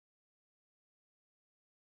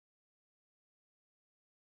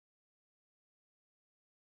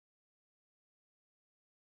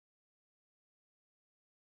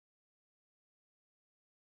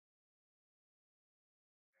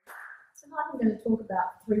Tonight I'm going to talk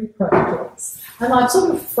about 3 projects, and I've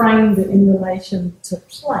sort of framed it in relation to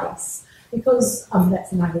place because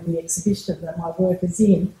that's the name of the exhibition that my work is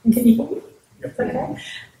in. And can you hear me? Yep. Okay.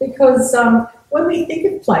 Because when we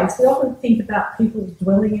think of place, we often think about people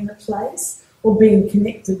dwelling in a place or being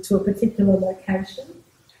connected to a particular location.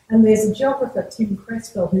 And there's a geographer, Tim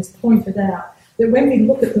Creswell, who's pointed out that when we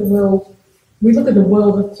look at the world, the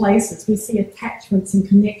world of places, we see attachments and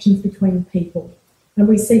connections between people. And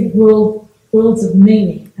we see worlds of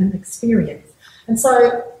meaning and experience. And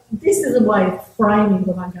so this is a way of framing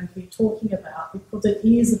what I'm going to be talking about, because it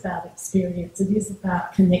is about experience, it is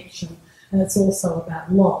about connection, and it's also about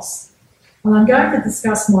loss. And I'm going to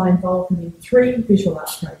discuss my involvement in 3 visual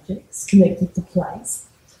art projects connected to place.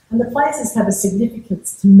 And the places have a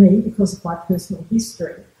significance to me because of my personal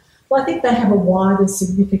history. But I think they have a wider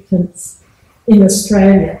significance in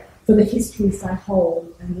Australia for the histories they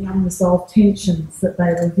hold and the unresolved tensions that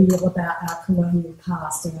they reveal about our colonial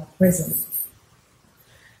past and our present.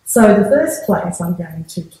 So the first place I'm going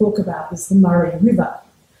to talk about is the Murray River.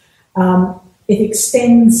 It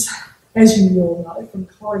extends, as you all know, from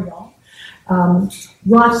Corion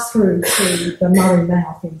right through to the Murray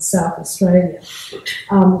Mouth in South Australia.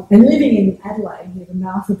 And living in Adelaide near the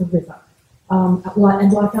mouth of the river,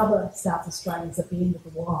 and like other South Australians at the end of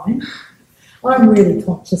the line, I'm really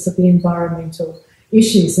conscious of the environmental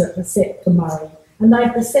issues that beset the Murray, and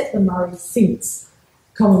they've beset the Murray since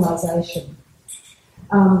colonisation.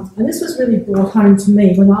 And this was really brought home to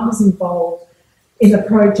me when I was involved in a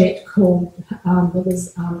project called, that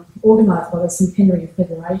was organised by the Centenary of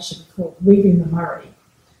Federation, called Weaving the Murray,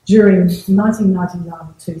 during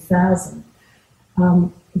 1999-2000.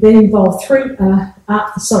 That involved 7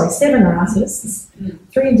 artists,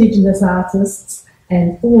 3 Indigenous artists,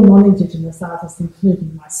 and 4 non-Indigenous artists,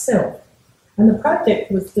 including myself. And the project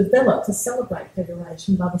was developed to celebrate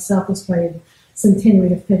Federation by the South Australian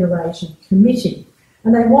Centenary of Federation Committee.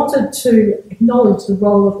 And they wanted to acknowledge the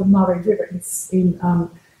role of the Murray River in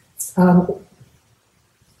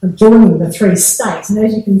joining the 3 states. And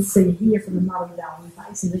as you can see here from the Murray-Darling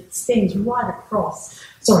Basin, it extends right across,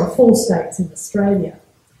 4 states in Australia.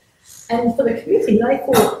 And for the committee, they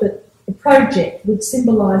thought that the project would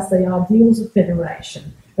symbolise the ideals of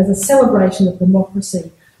federation as a celebration of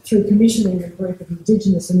democracy through commissioning a group of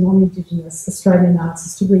Indigenous and non-Indigenous Australian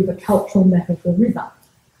artists to weave a cultural map of the river.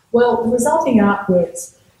 Well, the resulting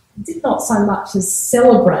artworks did not so much as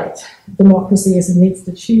celebrate democracy as an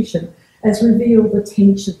institution as reveal the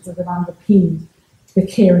tensions that have underpinned the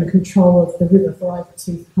care and control of the river for over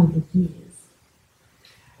 200 years.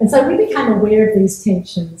 And so we became aware of these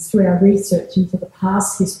tensions through our research into the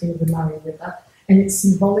past history of the Murray River and its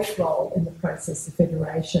symbolic role in the process of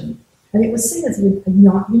federation. And it was seen as a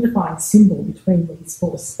unifying symbol between these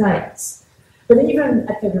 4 states. But even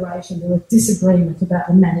at federation, there was disagreement about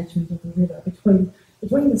the management of the river between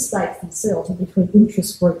the states themselves and between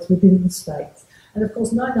interest groups within the states. And of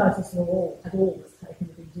course, no notice at all was taken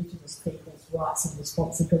of Indigenous people's rights and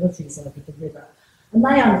responsibilities over the river. And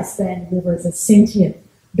they understand the river as a sentient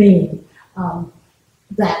being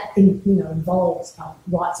that involves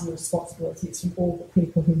rights and responsibilities from all the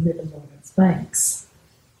people who live along its banks.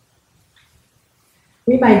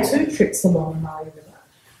 We made 2 trips along the Murray River.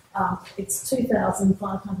 It's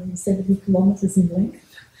 2,570 kilometres in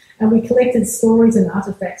length, and we collected stories and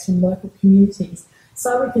artefacts from local communities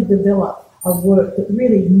so we could develop a work that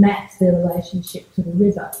really mapped their relationship to the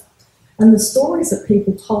river. And the stories that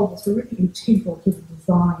people told us were really integral to the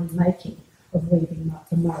design and making of weaving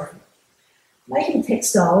the Murray. Making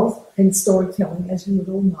textiles and storytelling, as you would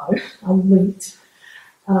all know, are linked.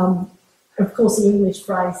 Of course, the English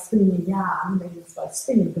phrase spinning a yarn means both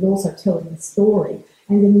spinning but also telling a story.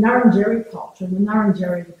 And in Nurrungeri culture, and the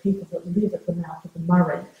Nurrungeri are the people that live at the mouth of the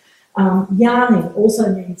Murray, yarning also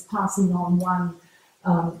means passing on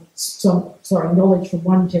knowledge from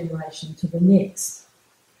one generation to the next.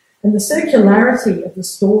 And the circularity of the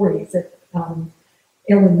stories that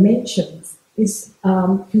Ellen mentions is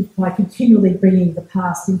by continually bringing the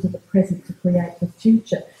past into the present to create the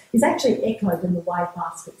future, is actually echoed in the way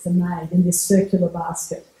baskets are made, in this circular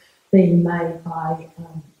basket being made by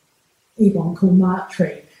Yvonne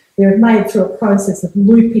Coulmatry. They're made through a process of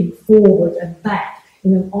looping forward and back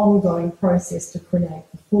in an ongoing process to create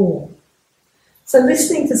the form. So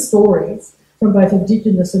listening to stories from both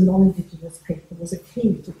Indigenous and non-Indigenous people was a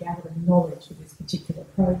key to gathering knowledge for this particular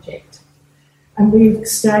project. And we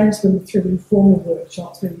exchanged them through informal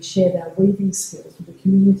workshops where we shared our weaving skills with the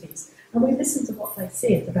communities, and we listened to what they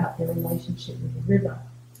said about their relationship with the river.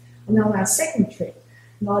 And on our second trip,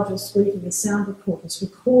 Nigel Sweet and the sound recorders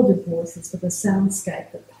recorded voices for the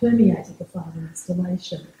soundscape that permeated the final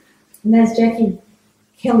installation. And as Jackie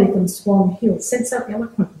Kelly from Swan Hill said so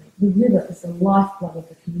eloquently, the river is the lifeblood of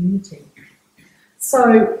the community.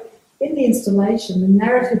 So in the installation, the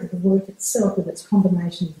narrative of the work itself, with its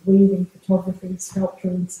combination of weaving, photography, sculpture,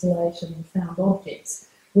 installation and found objects,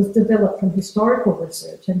 was developed from historical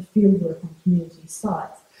research and fieldwork on community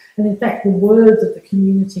sites. And in fact, the words of the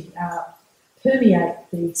community permeate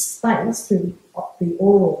the space through the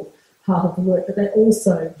oral part of the work, but they're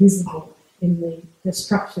also visible in the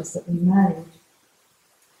structures that we made.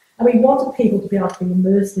 And we wanted people to be able to be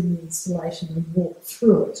immersed in the installation and walk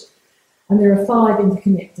through it. And there are 5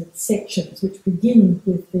 interconnected sections which begin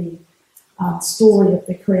with the story of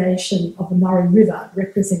the creation of the Murray River,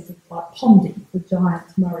 represented by Pondy, the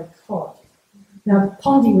giant Murray cod. Now,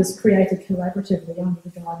 Pondy was created collaboratively under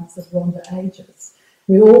the guidance of Rhonda Aegis,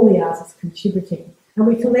 with all the artists contributing. And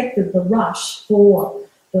we collected the rush for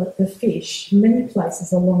the fish from many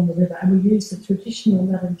places along the river, and we used the traditional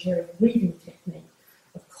Nurungeri weaving technique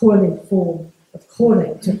of coiling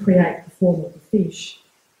to create the form of the fish.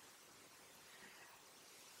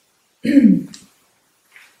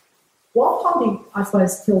 While Pondy, I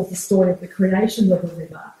suppose, tells the story of the creation of the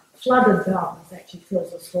river, Flooded Gums actually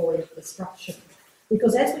tells the story of destruction.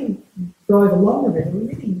 Because as we drove along the river, we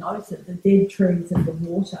really noted the dead trees in the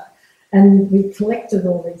water, and we collected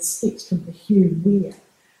all these sticks from the hewn weir.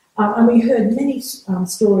 And we heard many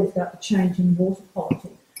stories about the change in water quality.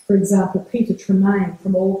 For example, Peter Tremaine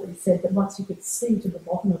from Albury said that once you could see to the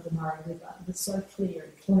bottom of the Murray River, it was so clear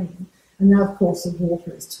and clean. And now, of course, the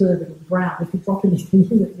water is turbid and brown. If you drop anything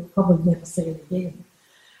in it, you'll probably never see it again.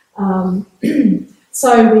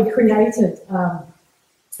 So we created an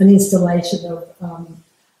installation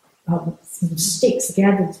of some sticks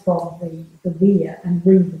gathered from the weir and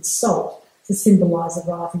ringed with salt to symbolise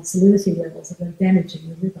the rising salinity levels that are damaging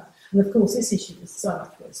the river. And of course, this issue is so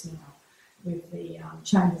much worse now with the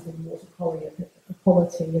changes in water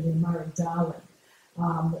quality in the Murray-Darling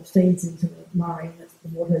that feeds into the Murray, and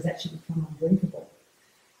the water has actually become undrinkable.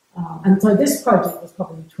 And so this project was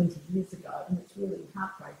probably 20 years ago, and it's really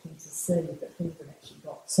heartbreaking to see that things have actually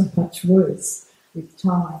got so much worse with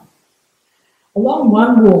time. Along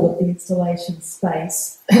one wall of the installation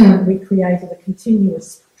space, we created a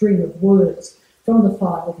continuous string of words from the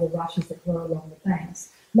 5 little rushes that grow along the banks,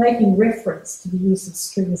 making reference to the use of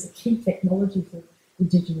string as a key technology for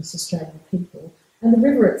Indigenous Australian people. And the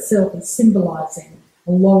river itself is symbolising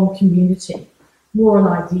a long community, more an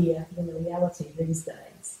idea than a reality these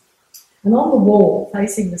days. And on the wall,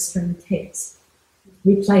 facing the string text,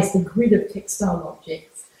 we placed a grid of textile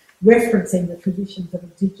objects referencing the traditions of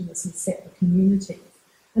Indigenous and settler communities.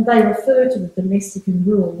 And they refer to the domestic and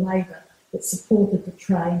rural labour that supported the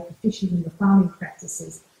trade, the fishing and the farming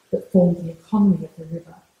practices that formed the economy of the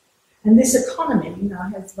river. And this economy,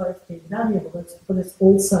 has both been valuable, but it's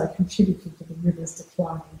also contributed to the river's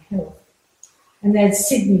declining health. And as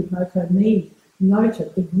Sydney Moko-Mead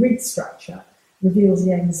noted, the grid structure reveals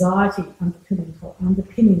the anxiety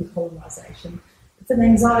underpinning colonisation. It's an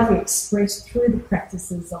anxiety expressed through the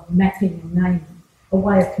practices of mapping and naming, a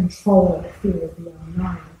way of controlling the fear of the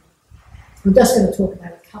unknown. I'm just going to talk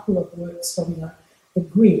about a couple of works from the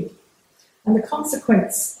grid. And the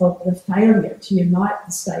consequence of the failure to unite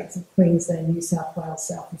the states of Queensland, New South Wales,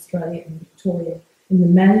 South Australia and Victoria in the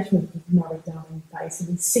management of the Murray-Darling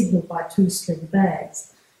Basin is signalled by 2 string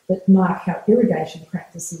bags that mark how irrigation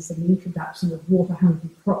practices and the introduction of water-hungry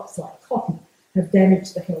crops like cotton have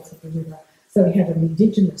damaged the health of the river. So we have an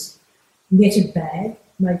Indigenous netted bag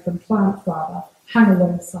made from plant fibre hung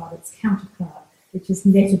alongside its counterpart, which is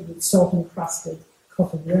netted with salt-encrusted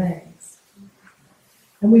cotton rags.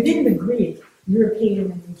 And within the grid,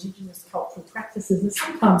 European and Indigenous cultural practices are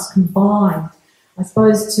sometimes combined, I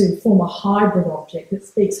suppose, to form a hybrid object that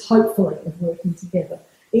speaks hopefully of working together,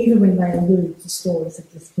 even when they allude to stories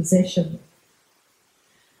of dispossession.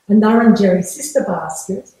 A Nurungeri sister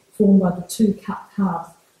basket, formed by the 2 cut halves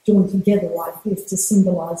joined together like this to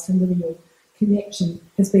symbolise familial connection,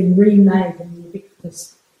 has been remade in the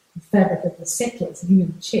ubiquitous fabric of the settlers,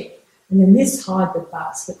 linen check. And in this hybrid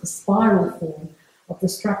basket, the spiral form of the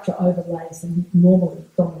structure overlays the normally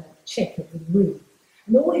dominant check of the grid.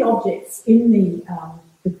 And all the objects in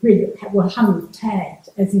the grid were hung with tags,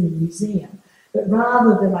 as in a museum, but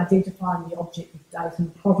rather than identifying the object with date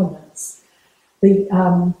and provenance,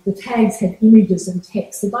 the tags had images and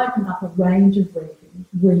text that opened up a range of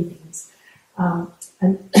readings. And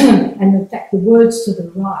in fact, the words to the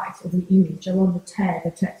right of the image are on the tag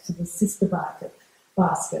attached to the sister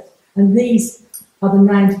basket. And these are the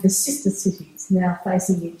names of the sister cities now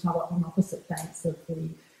facing each other on opposite banks of the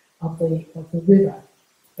river.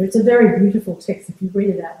 It's a very beautiful text. If you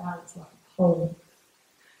read it out loud, it's like a poem.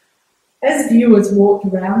 As viewers walked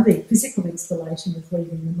around the physical installation was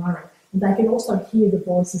leaving the Murray, and they could also hear the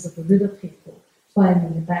voices of the river people playing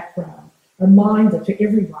in the background, a reminder to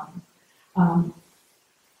everyone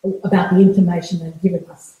about the information they'd given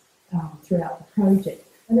us throughout the project.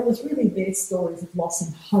 And it was really their stories of loss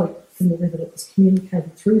and hope from the river that was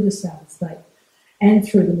communicated through the sound state and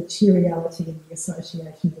through the materiality and the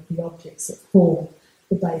association of the objects that form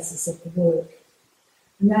the basis of the work.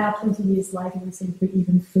 And now, 20 years later, we seem to be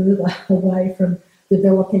even further away from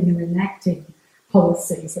developing and enacting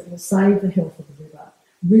policies that will save the health of the river,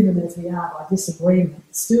 driven as we are by disagreement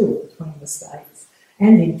still between the states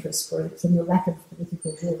and interest groups and the lack of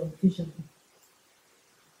political will and vision.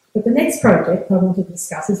 But the next project I want to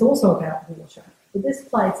discuss is also about water. But this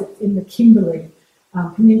place is in the Kimberley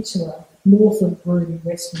Peninsula, north of Broome in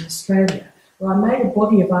Western Australia, where I made a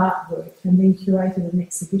body of artwork and then curated an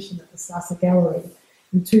exhibition at the Sasa Gallery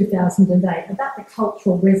in 2008 about the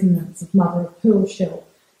cultural resonance of mother of pearl shell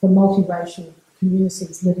for multiracial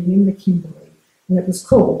communities living in the Kimberley, and it was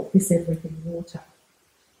called This Everything Water.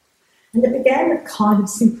 And it began with kind of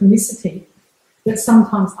synchronicity that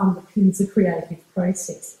sometimes underpins the creative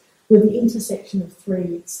process, with the intersection of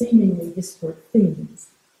three seemingly disparate things.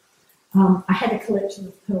 I had a collection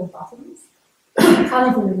of pearl buttons. I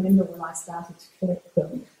can't even remember when I started to collect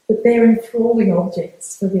them, but they're enthralling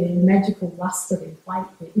objects for their magical lustre, their weight,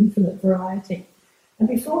 their infinite variety. And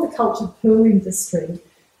before the cultured pearl industry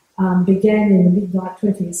began in the mid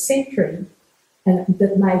 20th century, and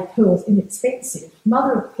that made pearls inexpensive,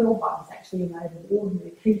 mother of pearl buttons actually enabled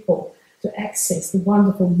ordinary people to access the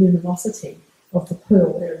wonderful luminosity of the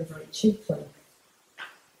pearl very, very cheaply.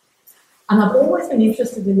 And I've always been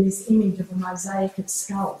interested in this image of a mosaic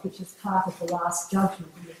skull, which is part of the Last Judgment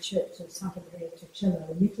in the Church of Santa Maria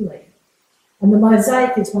Torcello in Italy. And the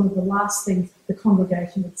mosaic is one of the last things the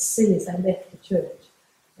congregation would see as they left the church,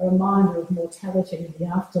 a reminder of mortality and the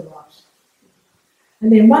afterlife.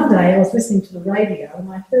 And then one day I was listening to the radio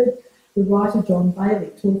and I heard the writer John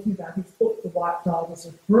Bailey talking about his book, The White Divers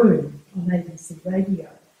of Broome, on ABC Radio.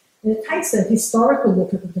 And it takes a historical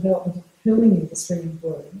look at the development of the pearling industry in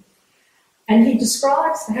Broome. And he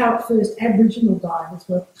describes how at first Aboriginal divers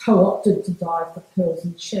were co-opted to dive for pearls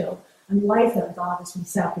and shell, and later divers from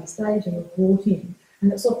Southeast Asia were brought in,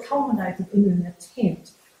 and it sort of culminated in an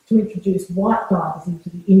attempt to introduce white divers into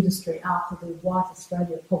the industry after the White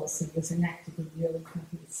Australia policy was enacted in the early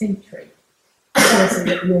 20th century. A policy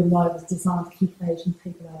that we all know was designed to keep Asian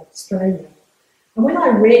people out of Australia. And when I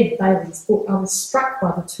read Bailey's book, I was struck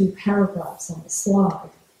by the two paragraphs on the slide.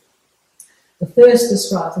 The first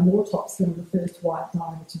describes an autopsy on the first white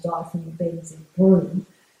diver to die from the bends in Broome,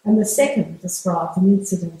 and the second describes an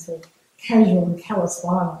incident of casual and callous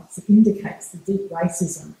violence that indicates the deep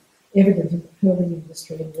racism evident in the pearling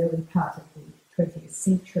industry in the early part of the 20th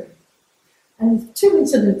century. And two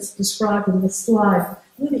incidents described in the slide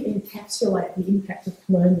really encapsulate the impact of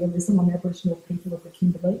colonialism on Aboriginal people of the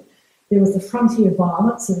Kimberley. There was the frontier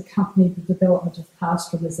violence that accompanied the development of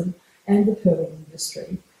pastoralism and the pearling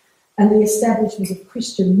industry, and the establishment of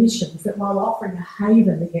Christian missions that, while offering a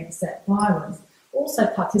haven against that violence, also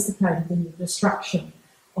participated in the destruction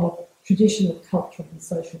of traditional cultural and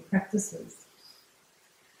social practices.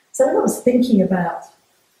 So when I was thinking about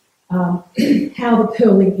how the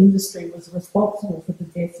pearling industry was responsible for the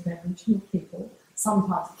deaths of Aboriginal people,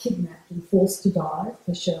 sometimes kidnapped and forced to dive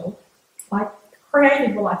for shell, I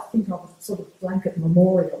created what I think of as a sort of blanket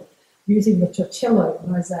memorial, using the Torcello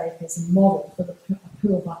mosaic as a model for the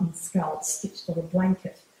pearl button skull stitched on a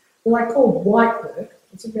blanket that I called white work.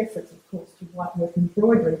 It's a reference, of course, to white work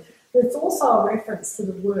embroidery, but it's also a reference to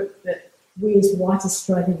the work that we as white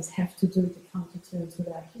Australians have to do to come to terms with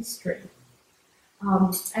our history.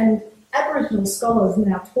 And Aboriginal scholars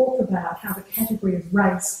now talk about how the category of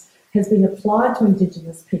race has been applied to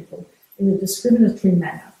Indigenous people in a discriminatory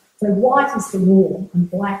manner. So white is the norm and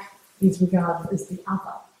black is regarded as the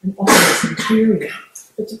other and often as inferior.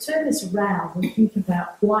 But to turn this around and think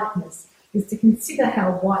about whiteness is to consider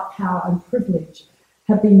how white power and privilege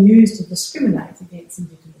have been used to discriminate against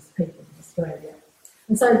Indigenous people in Australia.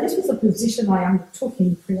 And so this was a position I undertook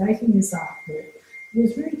in creating this artwork. It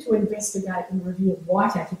was really to investigate and review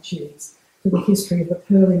white attitudes to the history of the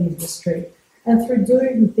pearling industry, and through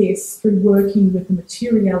doing this, through working with the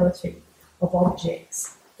materiality of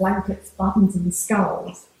objects, blankets, buttons and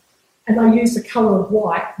skulls. And I used the colour of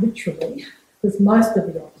white, literally, because most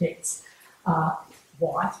of the objects are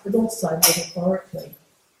white, but also metaphorically.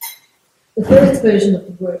 The first version of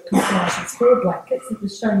the work comprises 4 blankets. It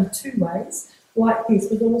was shown in 2 ways, like this,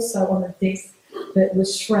 but also on a desk that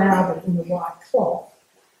was shrouded in a white cloth.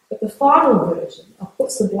 But the final version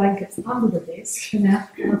puts the blankets under the desk and out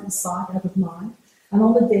of sight, out of mind. And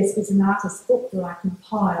on the desk is an artist's book that I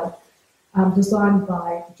compiled, designed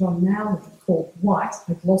by John Nowlan, called White,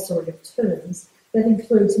 a glossary of terms, that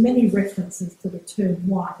includes many references to the term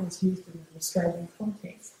white as used in an Australian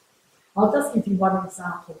context. I'll just give you one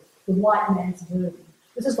example, the white man's burden.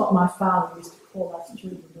 This is what my father used to call us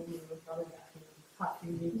children when we were growing up in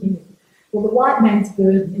Papua New Guinea. Well, the white man's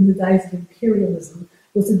burden in the days of imperialism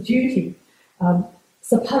was a duty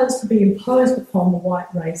supposed to be imposed upon the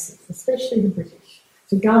white races, especially the British,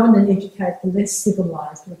 to govern and educate the less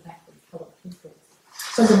civilised or backward coloured people.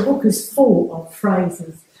 So the book is full of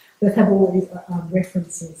phrases that have all these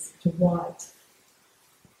references to white.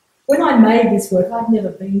 When I made this work, I'd never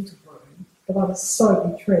been to Broome, but I was so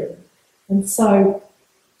intrigued. And so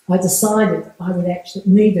I decided I would actually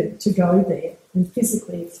needed to go there and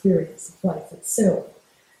physically experience the place itself.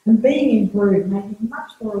 And being in Broome made me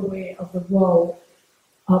much more aware of the role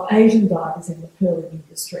of Asian divers in the pearling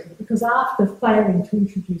industry, because after failing to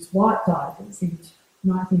introduce white divers in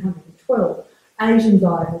 1912, Asian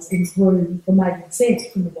divers in Broome were made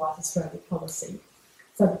exempt from the White Australia policy,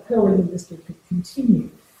 so the pearling industry could continue.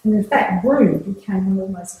 And in fact, Broome became one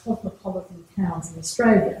of the most cosmopolitan towns in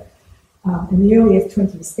Australia in the earliest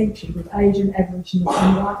 20th century, with Asian, Aboriginal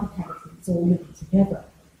and white inhabitants all living together.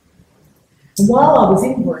 And while I was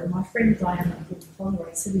in Broome, my friend Diana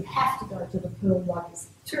Conroy said we have to go to the Pearl Luggers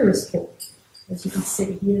tourist tour. As you can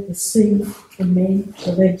see here, the sea, the men,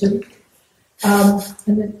 the legend. And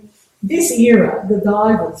then this era, the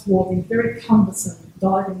divers wore these very cumbersome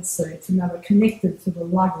diving suits and they were connected to the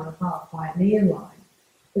lugger above by an airline.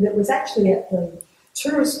 But it was actually at the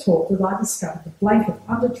tourist talk that I discovered the blanket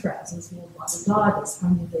under trousers worn by the divers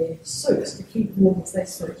under their suits to keep warm as they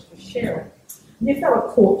searched for shell. And if they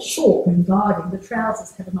were caught short when diving, the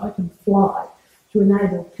trousers have an open fly to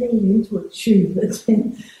enable peeing into a tube that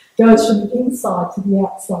then goes from the inside to the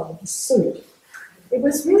outside of the suit. It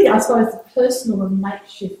was really, I suppose, the personal and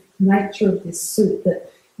makeshift nature of this suit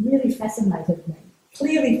that really fascinated me.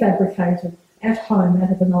 Clearly fabricated at home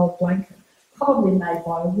out of an old blanket, probably made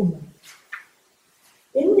by a woman.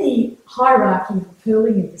 In the hierarchy of the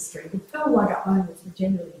pearling industry, the pearl lugger owners were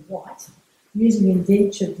generally white, using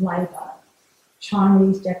indentured labour,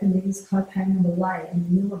 Chinese, Japanese, Copan, Malay and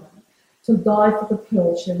Milliman, to dive for the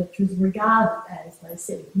pearl shell, which was regarded as, they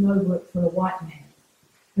said, no work for a white man.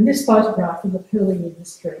 And this photograph of the pearling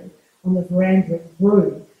industry on the veranda in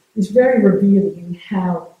Broome is very revealing in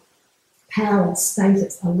how power and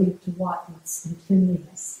status are linked to whiteness and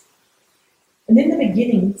cleanliness. And in the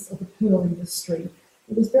beginnings of the pearl industry,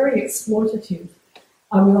 it was very exploitative,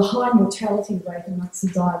 with a high mortality rate amongst the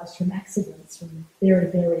divers from accidents from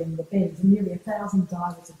burying the beds. And nearly 1,000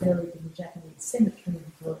 divers are buried in the Japanese cemetery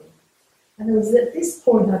in Broome. And it was at this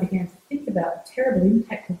point I began to think about the terrible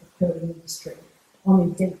impact of the pearling industry on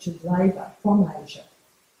indentured labour from Asia.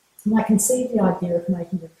 And I conceived the idea of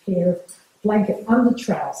making a pair of blanket under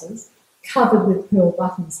trousers covered with pearl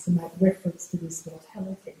buttons to make reference to this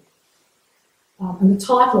mortality. And the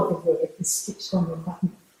title of the work is stitched on the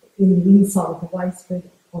button in the inside of the waistband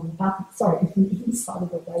on the button. In the inside of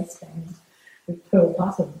the waistband with pearl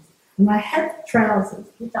buttons. And I had the trousers,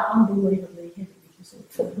 which are unbelievably heavy. If you sort of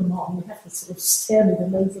put them on, you have to sort of stab your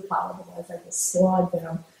knees apart, otherwise they just slide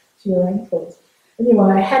down to your ankles.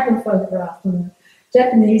 Anyway, I had them photographed on a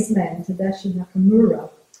Japanese man, Tadashi Nakamura,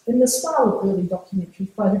 in the style of early documentary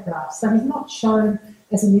photographs. So he's not shown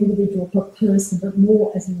as an individual person, but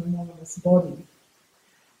more as an anonymous body.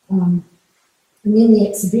 And in the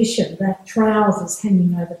exhibition, that trousers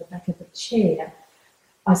hanging over the back of the chair,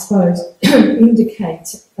 I suppose,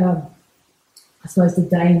 indicate, the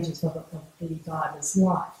dangers of the diver's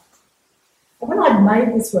life. And when I'd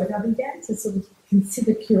made this work, I began to sort of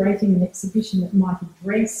consider curating an exhibition that might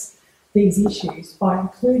address these issues by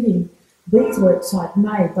including these works I'd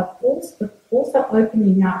made, but also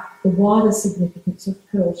opening up the wider significance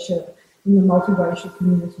of pearl shell in the multiracial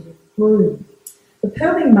community of Broome. The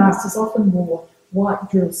pearling masters often wore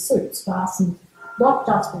white drill suits fastened not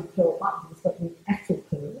just with pearl buttons, but with actual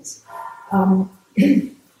pearls,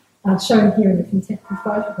 shown here in the contemporary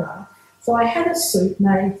photograph. So I had a suit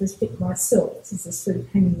made to fit myself. This is a suit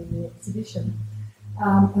hanging in the exhibition.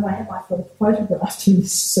 And I had my photographed in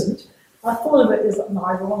this suit. I thought of it as an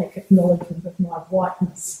ironic acknowledgement of my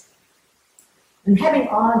whiteness. And having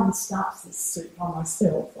ironed and starched this suit by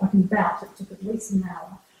myself, I can vouch it took at least an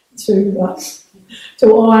hour to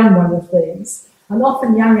iron one of these. And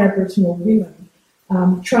often young Aboriginal women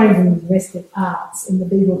trained in Western arts in the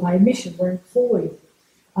Beagle Bay Mission were employed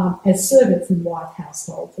as servants in white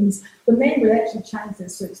households. And the men would actually change their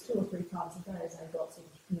suits 2 or 3 times a day as they got sort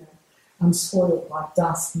of, unspoiled by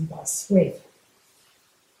dust and by sweat.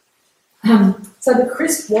 So the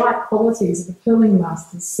crisp white qualities of the pearling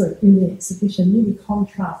master's suit in the exhibition really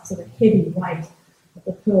contrast to the heavy weight of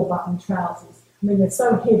the pearl button trousers. I mean, they're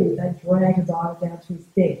so heavy they drag a diver down to his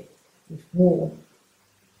death if worn.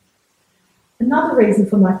 Another reason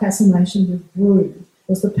for my fascination with Broome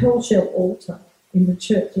was the pearl shell altar in the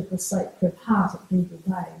Church of the Sacred Heart at Beagle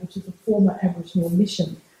Bay, which is a former Aboriginal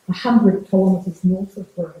mission 100 kilometres north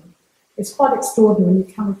of Broome. It's quite extraordinary when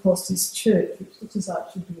you come across this church, which looks as though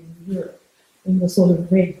it should be in Europe, in the sort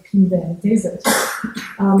of red Pindan desert.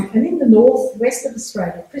 And in the northwest of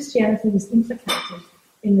Australia, Christianity was implicated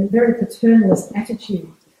in a very paternalist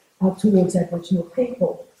attitude towards Aboriginal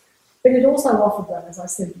people. But it also offered them, as I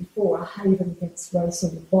said before, a haven against racial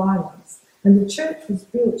violence. And the church was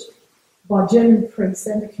built by German priests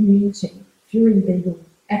and the community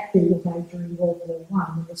at Beagle Bay during World War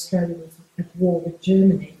I, when Australia was at war with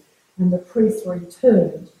Germany, and the priests were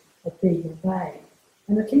interned at Beagle Bay.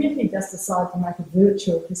 And the community just decided to make a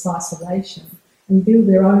virtue of this isolation and build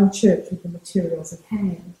their own church with the materials at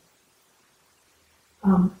hand.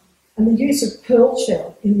 And the use of pearl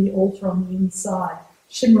shell in the altar on the inside,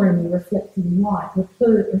 shimmeringly reflecting light,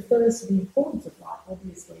 refers to the importance of light,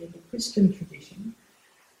 obviously, in the Christian tradition,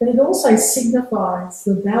 but it also signifies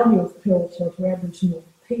the value of pearl shell to Aboriginal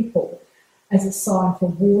people as a sign for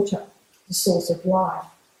water, the source of life.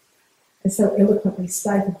 And so eloquently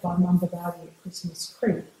stated by Mumbadadi at Christmas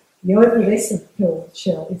Creek, the opalescent pearl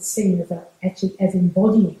shell is seen as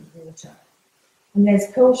embodying water. And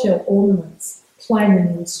as pearl shell ornaments, plain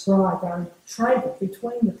and inscribed, are traded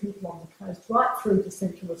between the people on the coast right through to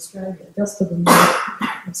Central Australia, just to the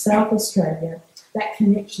north of South Australia, that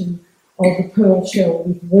connection of the pearl shell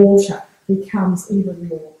with water becomes even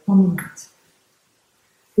more prominent.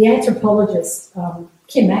 The anthropologist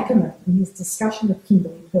Kim Ackerman, in his discussion of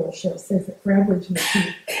Kimberley pearl shell, says that for Aboriginal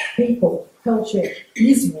people, pearl shell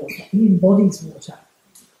is water, it embodies water,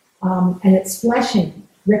 and its flashing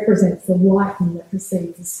represents the lightning that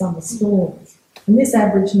precedes the summer storms. And this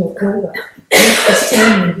Aboriginal elder, the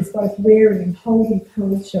ceremony, is both wearing and holding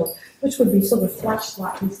pearl shell, which would be sort of flashed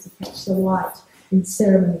like this to catch the light in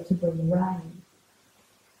ceremony to bring rain.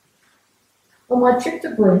 On my trip to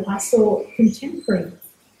Broome, I saw contemporary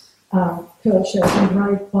pearl shells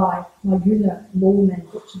engraved by my Yuna lawman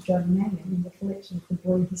butcher Joe Mangan in the collection from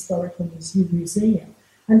Broome Historical Museum.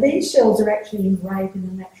 And these shells are actually engraved in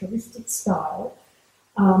a naturalistic style,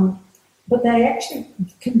 but they actually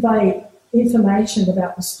convey information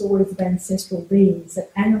about the stories of ancestral beings that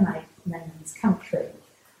animate Mangan's country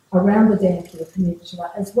around the Dampier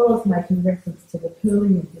Peninsula, as well as making reference to the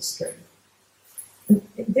pearling industry. And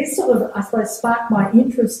this sort of, I suppose, sparked my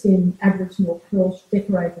interest in Aboriginal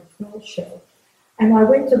decorated pearl shell. And I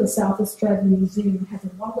went to the South Australian Museum, which has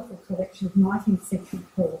a wonderful collection of 19th century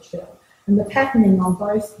pearl shell. And the patterning on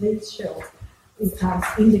both these shells is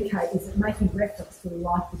making reference to the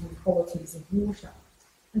life-giving qualities of water.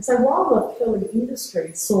 And so while the pearling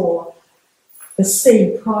industry saw the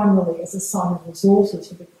sea primarily as a sign of resources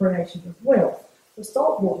for the creation of wealth, the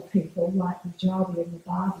saltwater people, like the Jawi and the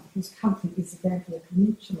Badi, whose country is the Dampier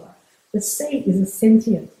Peninsula, the sea is a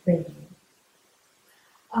sentient being.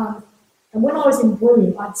 And when I was in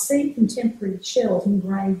Broome, I'd see contemporary shells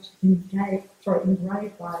engraved by a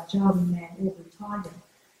Jawi man, Aubrey Tigan,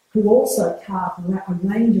 who also carved a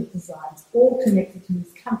range of designs, all connected to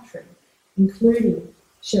his country, including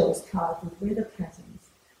shells carved with weather patterns.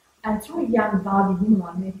 And through a young Badi woman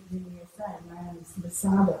I met in the USA, Naomi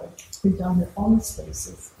Masado, who'd done her honours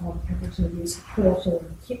thesis on Aboriginal use of pearl shell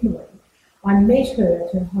in Kimberley, I met her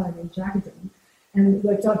at her home in Jugadin, and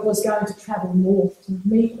was going to travel north to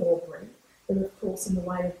meet Aubrey. But of course, in the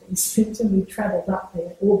way of things, when we travelled up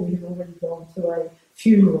there, Aubrey had already gone to a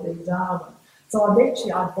funeral in Darwin. So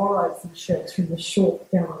eventually I borrowed some shells from the Short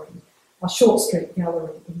Street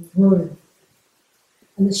Gallery in Broome.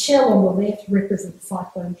 And the shell on the left represents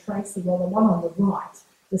Cyclone Tracy, while the one on the right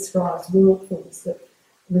describes whirlpools that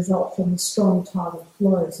result from the strong tidal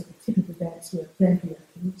flows at the tip of the Dampier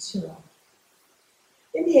Peninsula.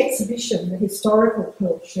 In the exhibition, the historical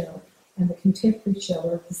pearl shell and the contemporary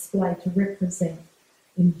shell are displayed to represent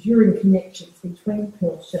enduring connections between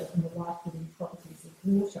pearl shell and the life-giving properties of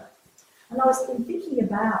water. And I was thinking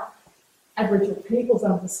about Aboriginal people's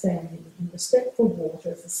understanding and respect for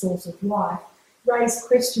water as a source of life, raised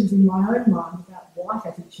questions in my own mind about white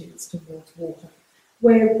attitudes towards water,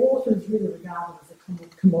 where water is really regarded as a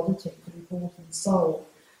commodity to be bought and sold.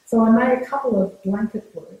 So I made a couple of blanket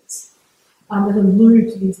words that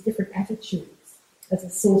allude to these different attitudes as a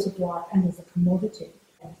source of life and as a commodity.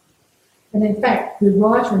 And in fact, the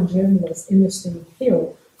writer and journalist Ernestine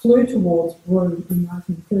Hill flew towards Broome in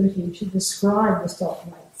 1930, she described the salt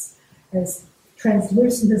lakes as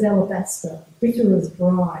translucent as alabaster, bitter as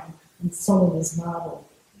brine, and solid as marble.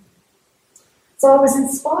 So I was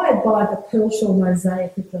inspired by the pearl shell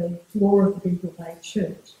mosaic of the floor of the Bougainville Bay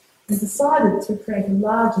Church and decided to create a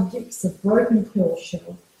large gyps of broken pearl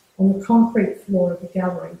shell on the concrete floor of the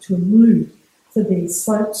gallery to allude to these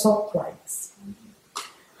salt lakes.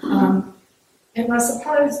 And I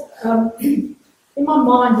suppose in my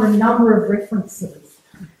mind were a number of references.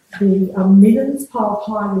 The middens piled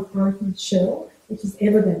high with broken shell, which is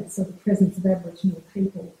evidence of the presence of Aboriginal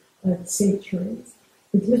people over centuries.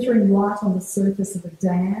 The glittering light on the surface of a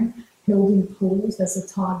dam held in pools as the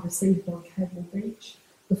tide receded on Cable Beach.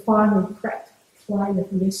 The finely cracked clay of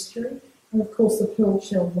the estuary, and of course the pearl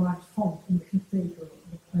shell lined font in the cathedral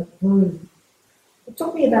at Broome. It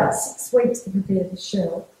took me about 6 weeks to prepare the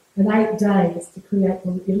shell and 8 days to create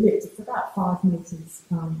the ellipse. It's about 5 metres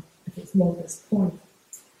at its longest point.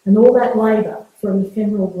 And all that labour for an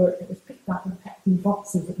ephemeral work that was picked up and packed in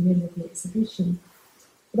boxes at the end of the exhibition.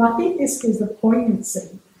 But I think this gives a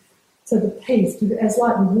poignancy to the piece, because as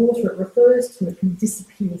like the water, it refers to it and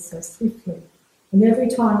disappears so swiftly. And every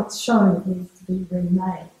time it's shown, it needs to be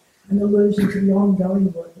remade, an allusion to the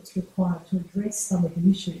ongoing work that's required to address some of the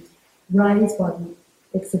issues raised by the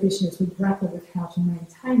exhibition as we grapple with how to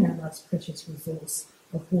maintain our most precious resource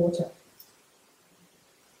of water.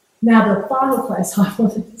 Now, the final place I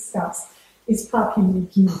want to discuss is Papua New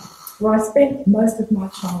Guinea, where I spent most of my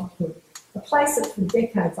childhood, a place that for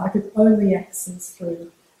decades I could only access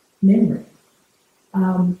through memory.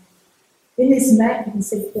 In this map, you can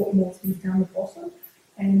see Port Moresby down the bottom,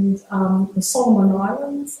 and the Solomon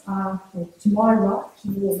Islands are to my right, to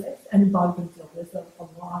your left, and Bougainville. There's a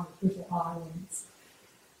line of little islands.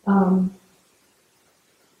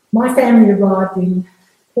 My family arrived in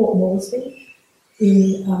Port Moresby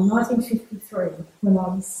in 1953 when I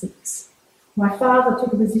was 6. My father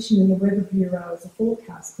took a position in the Weather Bureau as a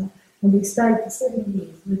forecaster, and we stayed for 7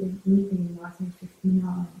 years, leaving in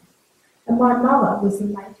 1959. And my mother was the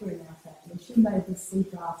maker in our family. She made this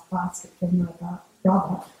seagrass basket for my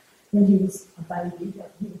brother when he was a baby.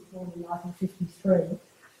 He was born in 1953.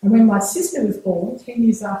 And when my sister was born, 10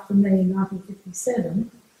 years after me in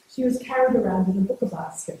 1957, she was carried around in a bucka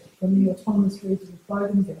basket from the Autonomous Region of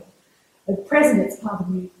Bougainville. At present, it's part of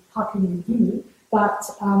Papua New Guinea, but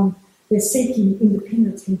they're seeking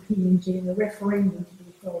independence from PNG and a referendum to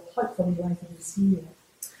be held hopefully later this year.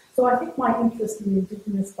 So I think my interest in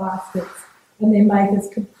Indigenous baskets and their makers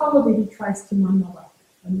could probably be traced to my mother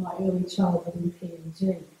and my early childhood in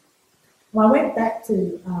PNG. Well, I went back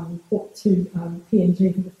to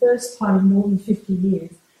PNG for the first time in more than 50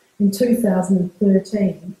 years in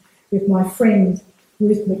 2013 with my friend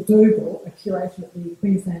Ruth McDougall, a curator at the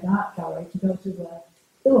Queensland Art Gallery, to go to the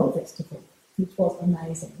film festival, which was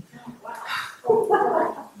amazing.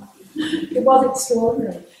 It was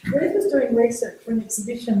extraordinary. Ruth was doing research for an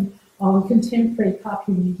exhibition on contemporary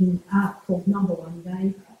Papua New Guinea art called Number One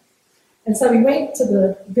Neighbour. And so we went to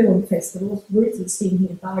the Billum Festival. Ruth was sitting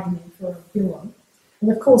here bargaining for a Billum. And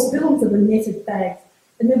of course, Billums are the netted bags,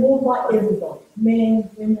 and they're worn by everybody, men,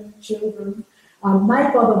 women, children,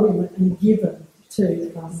 made by the women and given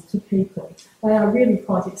to people. They are really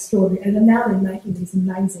quite extraordinary, and now they're making these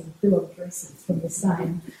amazing Billum dresses from the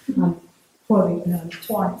same netting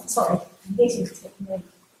technique.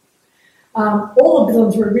 All the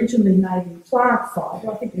Billums were originally made in plant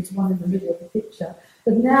fibre. I think there's one in the middle of the picture.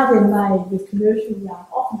 But now they're made with commercial yarn,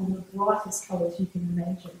 often in the brightest colours you can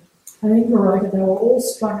imagine. And in Baroka, they were all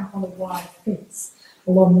strung up on a wire fence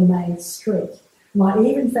along the main street. And I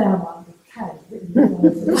even found one with K written all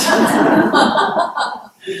over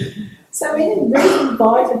it. So Ruth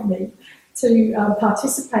invited me to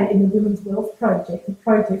participate in the Women's Wealth Project, a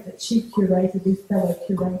project that she curated with fellow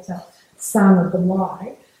curator Sana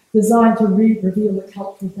Belai, designed to reveal the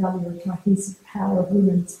cultural value and cohesive power of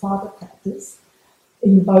women's fibre practice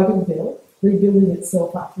in Bougainville, rebuilding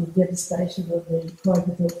itself after the devastation of the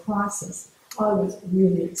Bougainville crisis. I was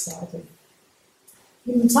really excited.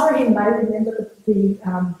 Some of you may remember the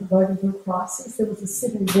Bougainville crisis. There was a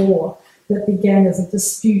civil war that began as a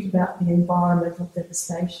dispute about the environmental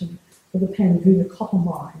devastation for the Panguna copper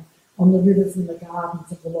mine on the rivers and the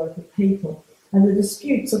gardens of the local people. And the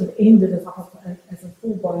dispute sort of ended as a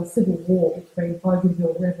full-blown civil war between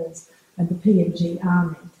Bougainville rebels and the PNG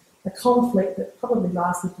army, a conflict that probably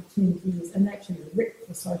lasted for 10 years and actually ripped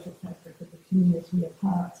the social fabric of the community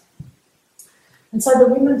apart. And so the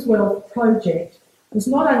Women's Wealth Project was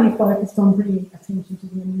not only focused on bringing attention to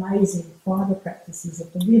the amazing fibre practices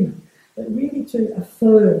of the women, but really to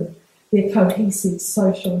affirm their cohesive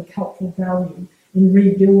social and cultural value in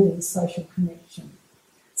rebuilding social connection.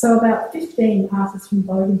 So about 15 artists from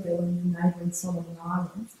Bougainville and the neighbouring Solomon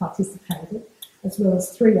Islands participated, as well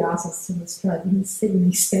as 3 artists from Australia who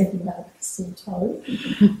Sydney standing out like a sore toe.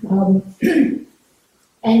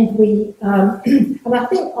 And I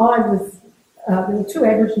think there were 2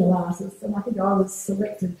 Aboriginal artists, and I think I was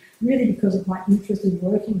selected really because of my interest in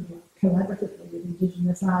working collaboratively with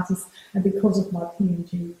Indigenous artists and because of my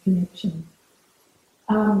PNG connection.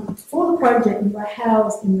 For the project, we were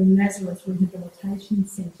housed in the Nazareth Rehabilitation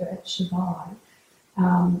Centre at Shabai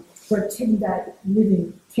for a 10-day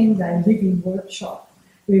living workshop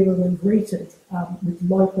where we were greeted with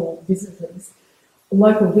local visitors,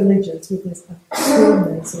 local villagers with this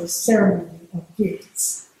extraordinary sort of ceremony of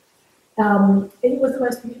gifts. It was the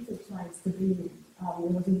most beautiful place to be in. There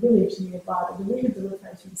was a village nearby, but the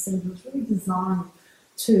rehabilitation centre was really designed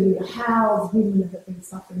to house women that have been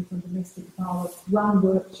suffering from domestic violence, run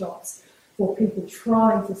workshops for people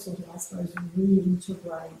trying to sort of, I suppose,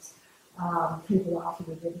 reintegrate people after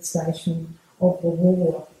the devastation of the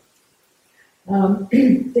war.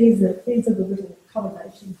 These are the little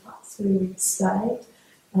accommodation huts where we stayed.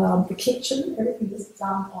 The kitchen, everything was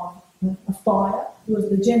done on a fire.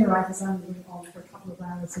 The generators only went on for a couple of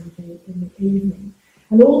hours in the evening.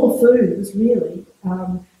 And all the food was really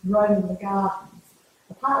grown in the gardens,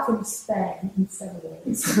 apart from spam and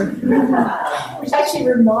celeries, which actually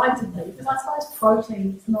reminded me, because I suppose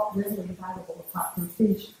protein is not readily available apart from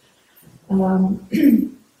fish.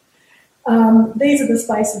 These are the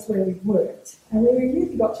spaces where we worked, and we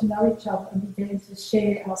really got to know each other and began to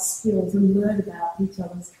share our skills and learn about each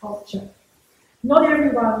other's culture. Not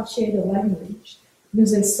everyone shared a language,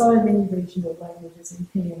 because there's so many regional languages in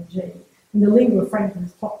PNG, and the lingua franca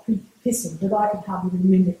is pissing, but I could hardly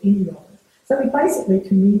remember any of it. So we basically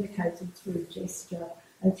communicated through gesture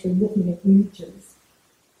and through looking at images.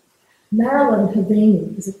 Marilyn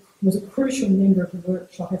Havini was a crucial member of the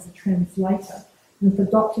workshop as a translator and for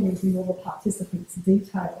documenting all the participants'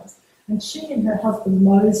 details. And she and her husband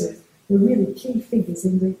Moses were really key figures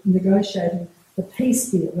in negotiating the peace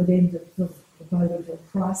deal that ended the Bougainville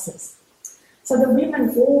crisis. So the women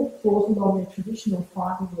all brought along their traditional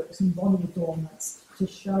fireworks and body adornments to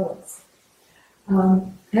show us.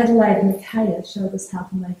 Adelaide and Micaiah showed us how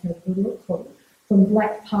to make a buruku from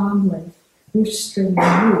black palm leaf, bush string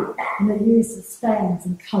and wood, and they're used as fans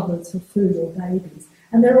and covers for food or babies.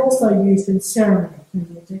 And they're also used in ceremony when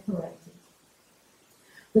they're decorated.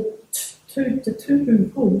 The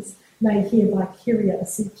tupu hoods made here by Kiria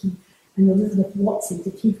Asiki and Elizabeth Watsey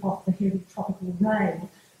to keep off the heavy tropical rain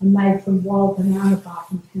are made from wild banana bark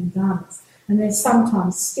and pandanus, and they're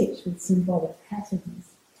sometimes stitched with symbolic patterns.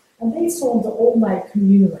 And these forms are all made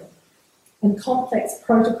communally, and complex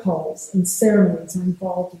protocols and ceremonies are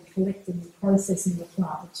involved in collecting and processing the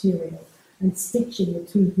plant material and stitching the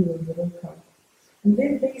tupu and buruku. And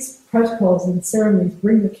then these protocols and ceremonies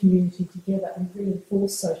bring the community together and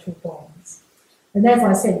reinforce social bonds. And as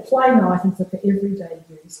I said, plain items are for everyday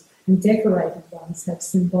use, and decorated ones have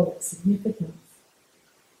symbolic significance.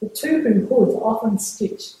 The tupu hoods are often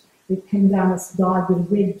stitched with pandanus dyed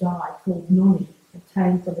with red dye called noni,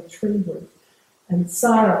 obtained from a tree root. And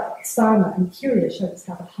Sana and Kiria showed us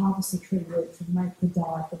how to harvest the tree roots and make the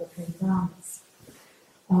dye for the pandanus,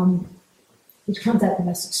 which comes out the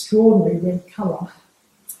most extraordinary red colour.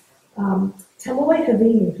 Taloi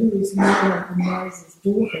Havini, who is Marilyn and Moses'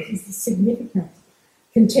 daughter, is the significant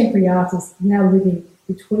contemporary artist now living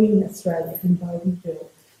between Australia and Bougainville,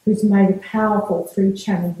 who's made a powerful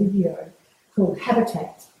 3-channel video called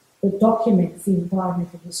Habitat that documents the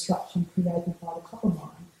environmental destruction created by the copper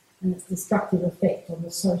mine and its destructive effect on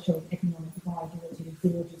the social and economic viability of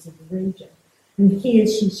villages in the region. And here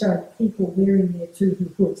she showed people wearing their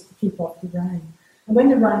tupu hoods to keep off the rain. And when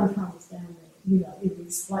the rain comes down there, it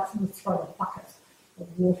is like someone throw a bucket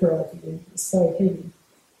of water over you. It's so heavy.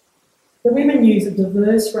 The women use a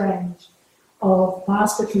diverse range of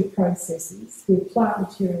basketry processes with plant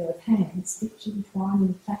material at hand, stitching,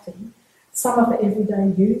 twining, plaiting. Some are for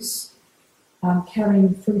everyday use,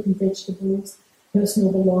 carrying fruit and vegetables,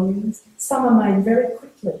 personal belongings. Some are made very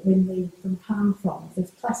quickly when made from palm fronds.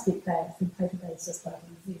 There's plastic bags and paper bags just don't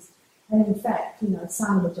exist. And in fact,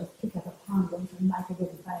 Sana would just pick up a palm leaf and make a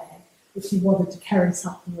little bag if she wanted to carry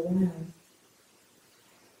something around.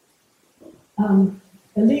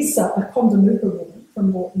 Elisa, a Kondamuka woman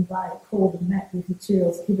from Moreton Bay, called the map with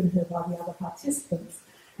materials given her by the other participants.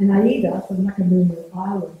 And Aida from Nakamumu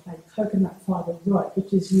Island made coconut fibre rope,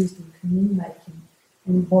 which is used in canoe making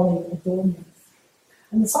and body adornments.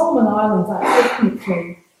 And the Solomon Islands are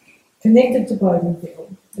ethnically connected to Bougainville,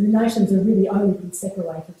 and the nations have really only been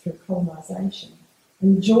separated through colonisation.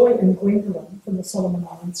 And Joy and Gwendolyn from the Solomon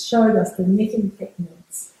Islands showed us the knitting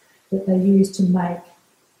techniques that they use to make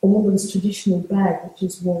a woman's traditional bag, which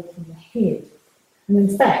is worn from the head. And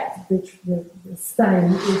in fact, the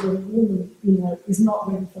saying is that a woman, is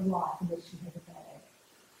not ready for life unless she has a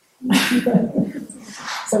bag.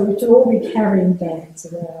 So we should all be carrying bags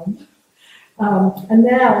around. And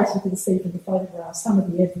now, as you can see from the photograph, some of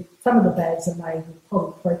the bags are made with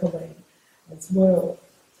polypropylene as well.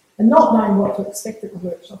 And not knowing what to expect at the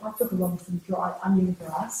workshop, I took along some dried onion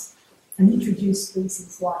grass and introduced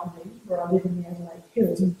species like me, where I live in the Adelaide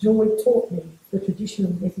Hills, and Joy taught me the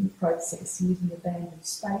traditional netting process using a bamboo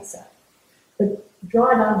spacer. But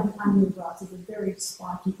dried onion grass is a very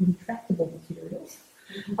spiky, intractable material,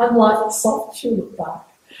 unlike the soft tulip bark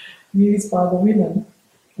used by the women.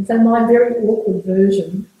 And so my very awkward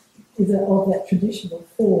version is of that traditional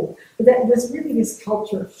form. But that was really this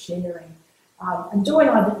culture of sharing. And Joy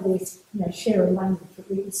and I didn't really share a language, but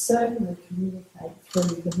we could certainly communicate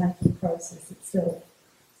through the making process itself.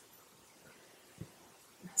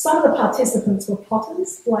 Some of the participants were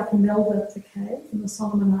potters, like Melba Takei from the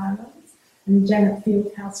Solomon Islands, and Janet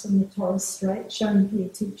Fieldhouse from the Torres Strait, shown here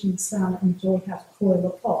teaching Sana and Joy how to coil a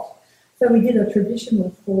pot. So we did a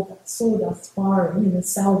traditional sawdust firing in a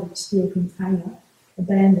salvaged steel container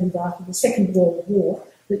abandoned after the Second World War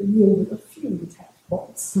that yielded a few intact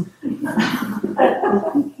pots. And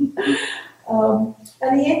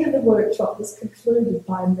the end of the workshop was concluded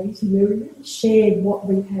by a meeting where we really shared what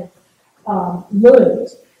we had learned,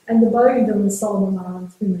 and the Bougainville and the Solomon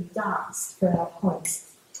Islands women danced for our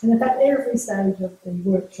hosts. And in fact, every stage of the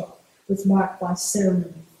workshop was marked by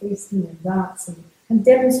ceremony, feasting and dancing, and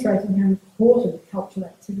demonstrating how important cultural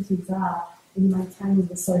activities are in maintaining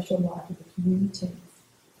the social life of the communities.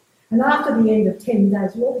 And after the end of 10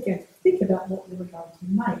 days, we all began to think about what we were going to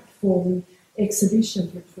make for the exhibition,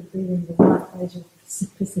 which would be in the North Asia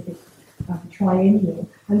Pacific Triennial.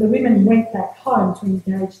 And the women went back home to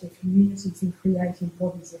engage their communities in creating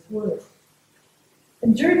bodies of work.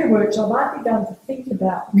 And during the workshop, I began to think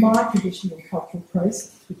about my traditional cultural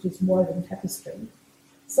process, which is woven tapestry,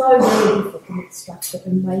 so very different in its structure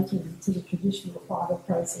and making to the traditional fibre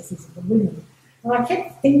processes of the women. And I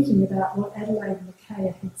kept thinking about what Adelaide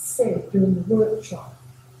Makaya had said during the workshop.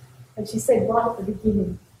 And she said right at the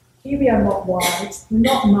beginning, here we are not wives, we're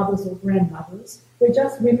not mothers or grandmothers, we're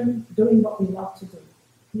just women doing what we love to do.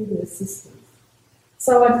 Here we are sisters.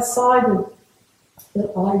 So I decided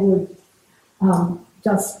that I would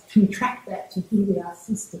just contract that to here we are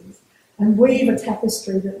sisters and weave a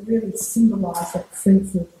tapestry that really symbolised that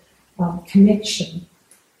sense of connection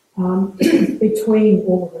between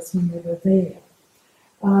all of us when we were there.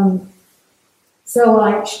 So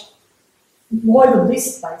I wrote a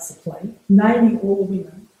list basically, naming all the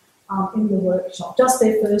women in the workshop, just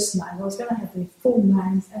their first name. I was going to have their full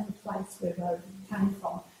names and the place where they came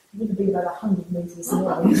from. It would have been about 100 metres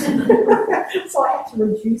long. So I had to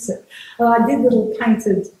reduce it. And I did little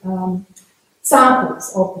painted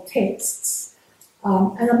samples of the texts.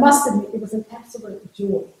 And I must admit, it was an absolute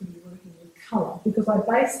joy to be working with colour, because I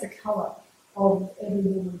based the colour of every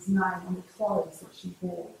woman's name on the clothes that she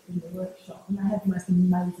wore in the workshop. And they had the most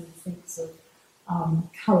amazing sense of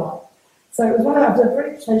colour. So it was a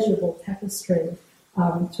very pleasurable tapestry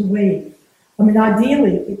to weave. I mean,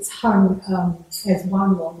 ideally it's hung as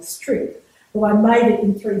one long strip, but I made it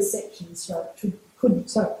in 3 sections so it could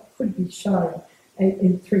be shown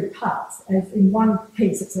in 3 parts. As in one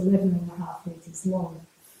piece, it's 11.5 metres long.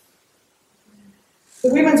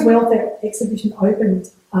 The Women's Welfare exhibition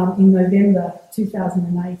opened in November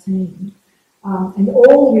 2018, and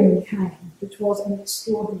all women came, which was an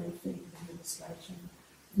extraordinary feat of administration.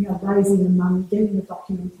 Raising the money, getting the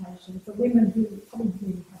documentation for women who probably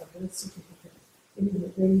didn't have a birth certificate,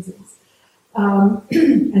 immediate visas,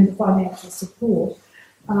 and the financial support.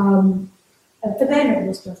 And for them, it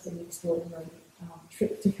was just an extraordinary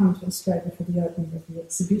trip to come to Australia for the opening of the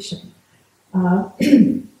exhibition.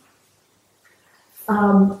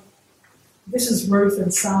 This is Ruth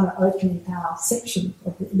and Sana opening our section,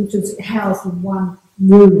 which is housed in one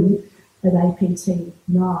room at APT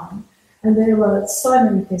 9. And there were so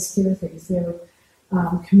many festivities. There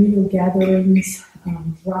were communal gatherings,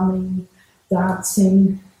 drumming,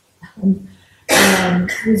 dancing.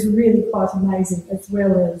 It was really quite amazing, as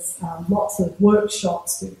well as lots of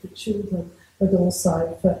workshops for children, but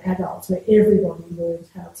also for adults, where everybody learned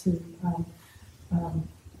how to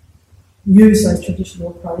use those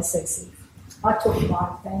traditional processes. I took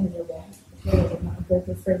my family around, as well as a group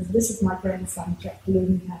of friends. This is my grandson, Jack,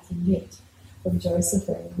 learning how to knit from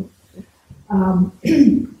Josephine.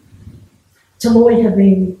 Taloy have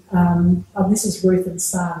been, this is Ruth and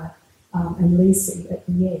Sana and Lisi at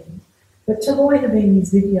the end. But Taloy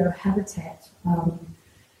Havini's video habitat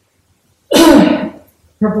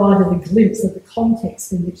provided a glimpse of the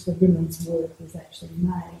context in which the women's work was actually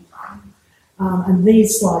made. And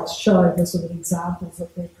these slides show the sort of examples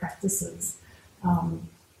of their practices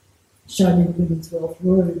shown in the Women's Wealth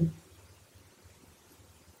Room.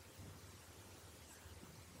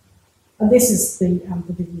 And this is the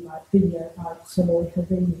video by Taloy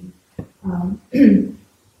Havini.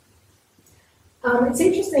 It's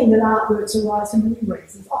interesting that artworks arise for many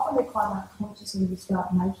reasons. Often they're quite unconscious when you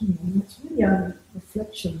start making them. It's really only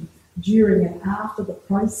reflection during and after the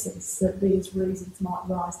process that these reasons might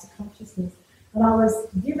rise to consciousness. And I was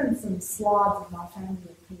given some slides of my family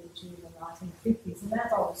in PNG in the 1950s, and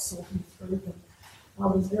as I was sorting through them, I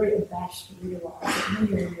was very abashed to realise that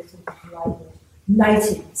many of them were sort of labelled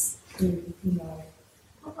natives who,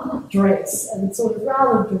 dress, and sort of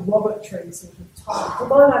rather derogatory sort of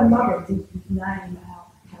titles. Although my mother did name our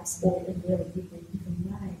houseboy and really give them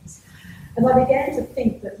different names. And I began to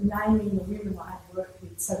think that naming the women I had worked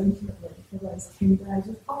with so intimately for those 10 days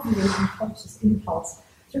was probably an unconscious impulse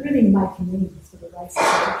to really make amends for the racist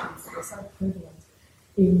attitudes that were so prevalent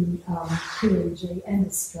in PNG and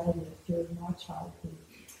Australia during my childhood.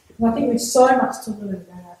 And I think we've so much to learn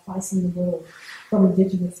about our place in the world from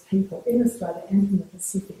Indigenous people in Australia and in the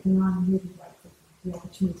Pacific, and I'm really grateful for the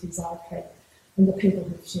opportunities I've had and the people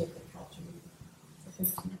who've shared their culture with me. So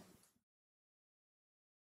thank you.